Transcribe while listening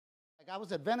I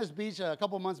was at Venice Beach a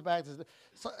couple months back.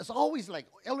 It's always like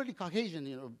elderly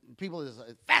Caucasian, people is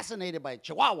fascinated by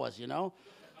Chihuahuas,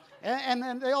 and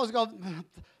then they always go,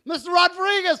 Mr.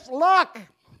 Rodriguez, look,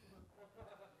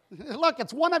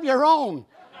 it's one of your own.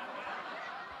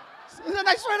 And then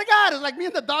I swear to God, it's like me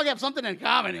and the dog have something in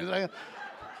common. It's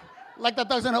like the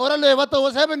dog saying, "Orale,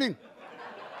 what's happening?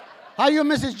 How you,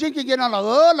 Mrs. Jinky, getting on?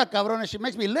 Hola, cabrón. She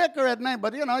makes me lick her at night,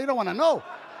 but you don't want to know.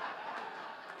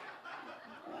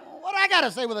 What I got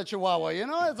to say with a Chihuahua,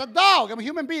 It's a dog. I'm a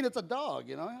human being. It's a dog,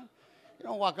 You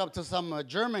don't walk up to some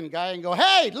German guy and go,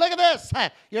 hey, look at this.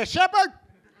 You're a shepherd?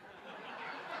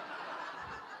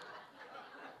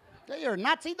 You're a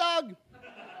Nazi dog?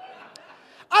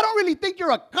 I don't really think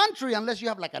you're a country unless you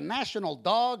have like a national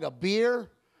dog, a beer,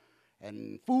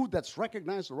 and food that's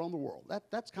recognized around the world.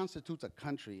 That constitutes a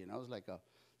country. It's like a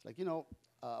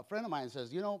friend of mine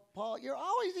says, Paul, you're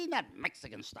always eating that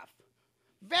Mexican stuff.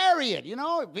 Vary it,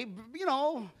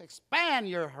 expand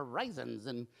your horizons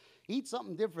and eat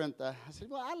something different. I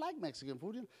said, well, I like Mexican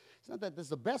food. It's not that this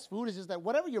is the best food. It's just that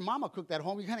whatever your mama cooked at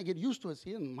home, you kind of get used to it.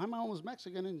 See, and my mom was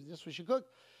Mexican, and that's what she cooked.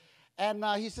 And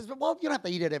he says, well, you don't have to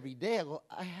eat it every day. I go,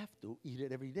 I have to eat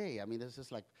it every day. I mean, it's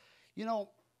just like,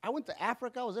 I went to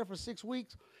Africa. I was there for 6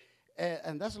 weeks,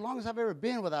 and that's as long as I've ever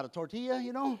been without a tortilla,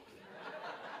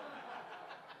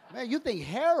 Man, you think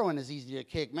heroin is easy to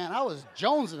kick. Man, I was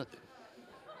jonesing.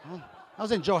 I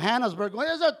was in Johannesburg going,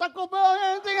 is there Taco Bell or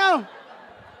anything else?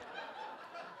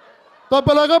 No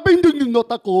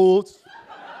tacos.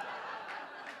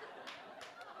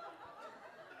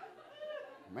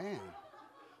 Man.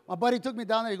 My buddy took me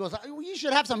down there. He goes, you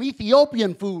should have some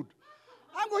Ethiopian food.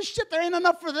 I'm going, shit, there ain't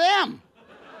enough for them.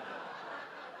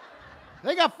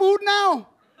 They got food now?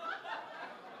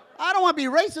 I don't want to be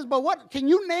racist, but what? Can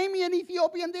you name me an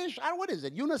Ethiopian dish? What is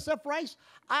it? UNICEF rice?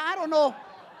 I don't know.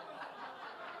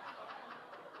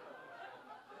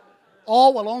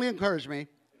 All will only encourage me.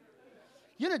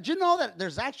 Did you know that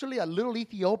there's actually a little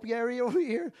Ethiopia area over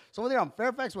here? So over there on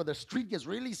Fairfax where the street gets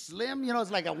really slim,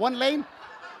 it's like a one lane.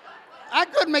 I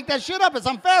couldn't make that shit up. It's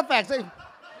on Fairfax.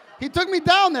 He took me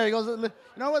down there. He goes,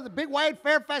 what, the big white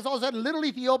Fairfax, all of a sudden, little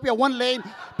Ethiopia, one lane.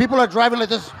 People are driving like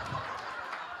this.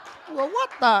 Well,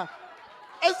 what the?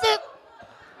 Is it?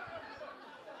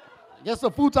 I guess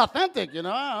the food's authentic,